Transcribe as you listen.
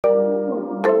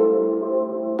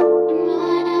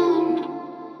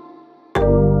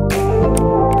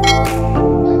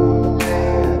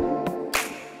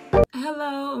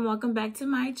welcome back to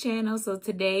my channel. So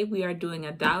today we are doing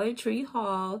a Dollar Tree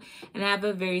haul, and I have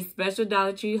a very special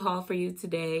Dollar Tree haul for you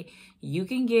today. You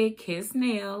can get Kiss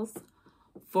nails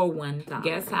for $1.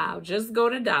 Guess how? Just go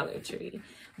to Dollar Tree.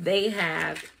 They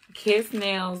have Kiss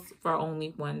nails for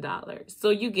only $1. So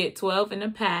you get 12 in a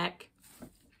pack,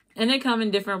 and they come in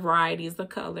different varieties of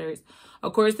colors.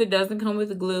 Of course, it doesn't come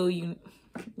with glue. You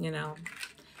know,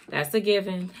 that's a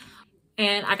given.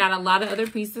 And I got a lot of other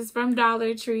pieces from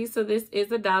Dollar Tree. So this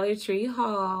is a Dollar Tree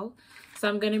haul. So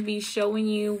I'm going to be showing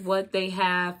you what they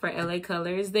have for LA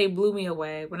Colors. They blew me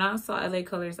away. When I saw LA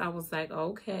Colors, I was like,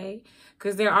 okay.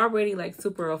 Because they're already like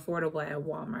super affordable at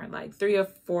Walmart. Like $3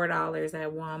 or $4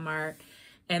 at Walmart.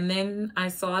 And then I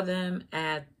saw them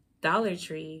at Dollar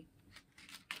Tree.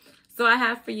 So I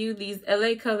have for you these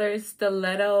LA Colors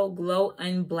Stiletto Glow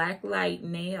and Black Light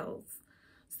Nails.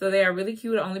 So they are really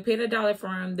cute. I only paid $1 for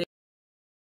them.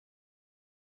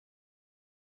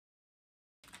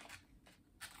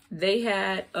 They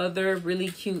had other really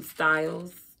cute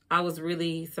styles. I was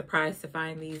really surprised to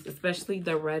find these, especially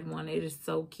the red one. It is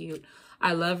so cute.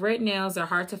 I love red nails. They're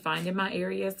hard to find in my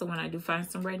area, so when I do find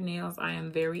some red nails, I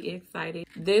am very excited.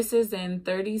 This is in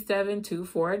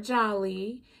 3724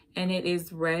 Jolly, and it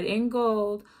is red and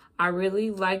gold. I really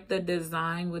like the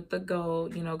design with the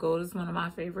gold. You know, gold is one of my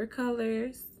favorite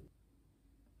colors.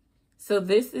 So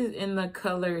this is in the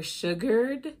color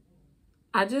Sugared.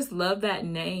 I just love that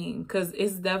name because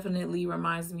it definitely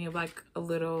reminds me of like a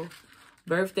little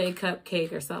birthday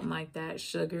cupcake or something like that.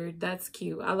 Sugared. That's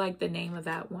cute. I like the name of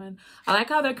that one. I like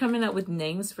how they're coming up with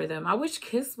names for them. I wish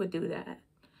Kiss would do that.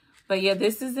 But yeah,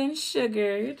 this is in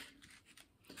Sugared.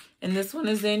 And this one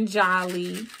is in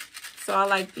Jolly. So I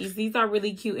like these. These are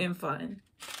really cute and fun.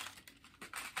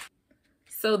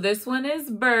 So this one is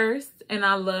Burst. And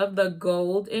I love the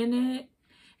gold in it.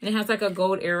 And it has like a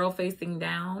gold arrow facing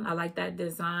down. I like that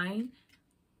design.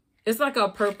 It's like a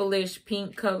purplish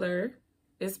pink color.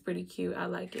 It's pretty cute. I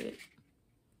like it.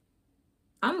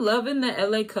 I'm loving the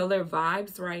LA Color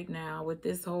vibes right now with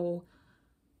this whole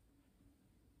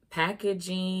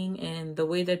packaging and the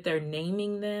way that they're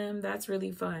naming them. That's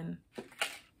really fun.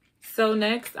 So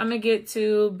next, I'm going to get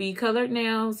to Be Colored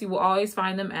nails. You will always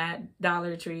find them at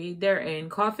Dollar Tree. They're in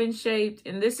coffin shaped,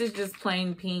 and this is just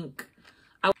plain pink.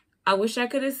 I wish I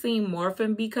could have seen more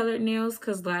from Be Colored nails,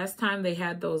 because last time they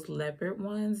had those leopard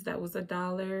ones that was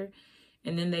 $1,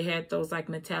 and then they had those like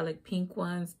metallic pink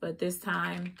ones, but this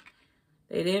time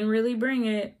they didn't really bring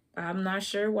it. I'm not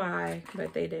sure why,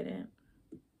 but they didn't.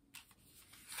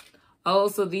 Oh,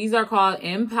 so these are called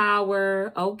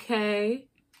Empower. Okay.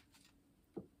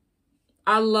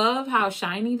 I love how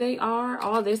shiny they are.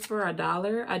 All this for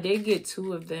 $1. I did get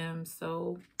 2 of them,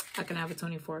 so I can have a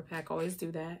 24 pack. Always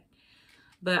do that.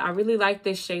 But I really like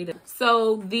this shade.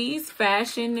 So these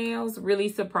fashion nails really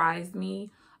surprised me.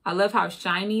 I love how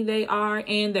shiny they are.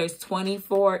 And there's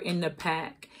 24 in the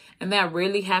pack. And that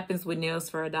really happens with nails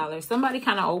for $1. Somebody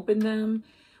kind of opened them.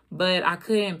 But I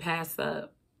couldn't pass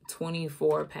up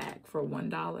 24 pack for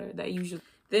 $1. That usually.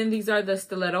 Then these are the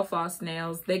Stiletto False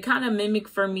nails. They kind of mimic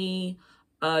for me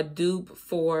a dupe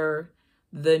for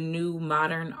the new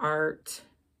Modern Art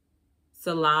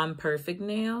Salon Perfect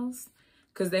nails.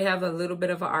 Because they have a little bit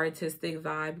of an artistic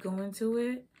vibe going to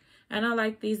it. And I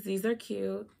like these. These are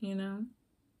cute, you know.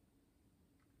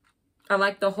 I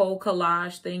like the whole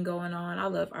collage thing going on. I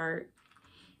love art.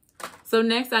 So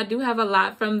next, I do have a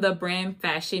lot from the brand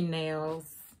Fashion Nails.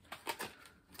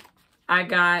 I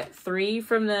got 3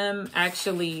 from them.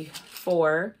 Actually,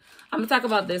 4. I'm going to talk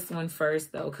about this one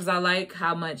first, though. Because I like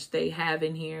how much they have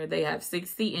in here. They have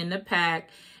 60 in the pack.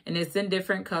 And it's in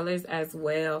different colors as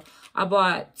well. I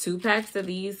bought 2 packs of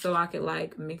these so I could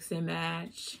like mix and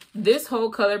match. This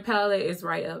whole color palette is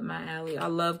right up my alley. I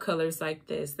love colors like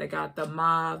this. They got the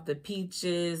mauve, the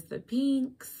peaches, the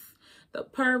pinks, the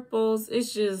purples.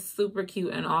 It's just super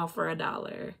cute and all for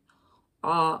 $1.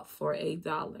 All for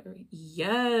 $1.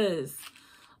 Yes.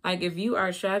 Like if you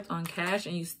are strapped on cash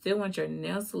and you still want your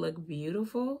nails to look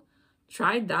beautiful,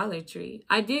 try Dollar Tree.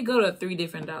 I did go to 3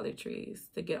 different Dollar Trees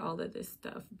to get all of this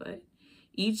stuff, but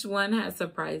each one has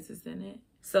surprises in it.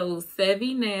 So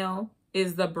Sevy Nail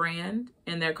is the brand,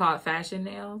 and they're called Fashion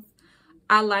Nails.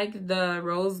 I like the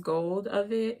rose gold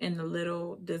of it and the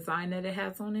little design that it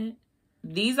has on it.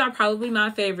 These are probably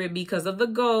my favorite because of the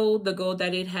gold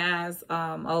that it has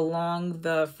along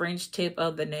the French tip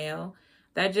of the nail.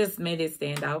 That just made it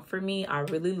stand out for me. I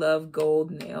really love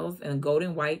gold nails and gold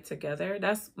and white together.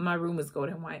 That's my room is gold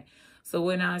and white. So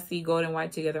when I see gold and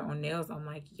white together on nails, I'm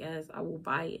like, yes, I will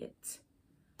buy it.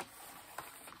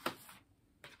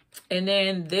 And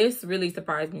then this really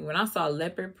surprised me when I saw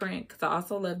leopard print, because I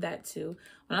also love that too.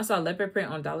 When I saw leopard print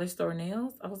on dollar store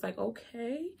nails, I was like,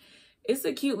 okay. It's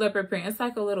a cute leopard print. It's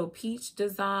like a little peach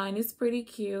design. It's pretty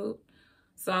cute.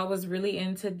 So I was really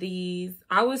into these.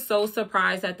 I was so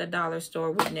surprised at the dollar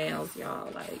store with nails,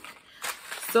 y'all. Like,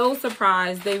 so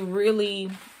surprised. They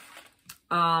really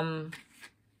outdid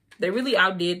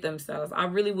themselves. I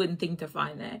really wouldn't think to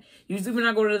find that. Usually when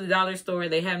I go to the dollar store,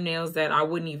 they have nails that I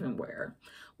wouldn't even wear.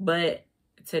 But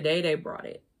today they brought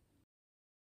it.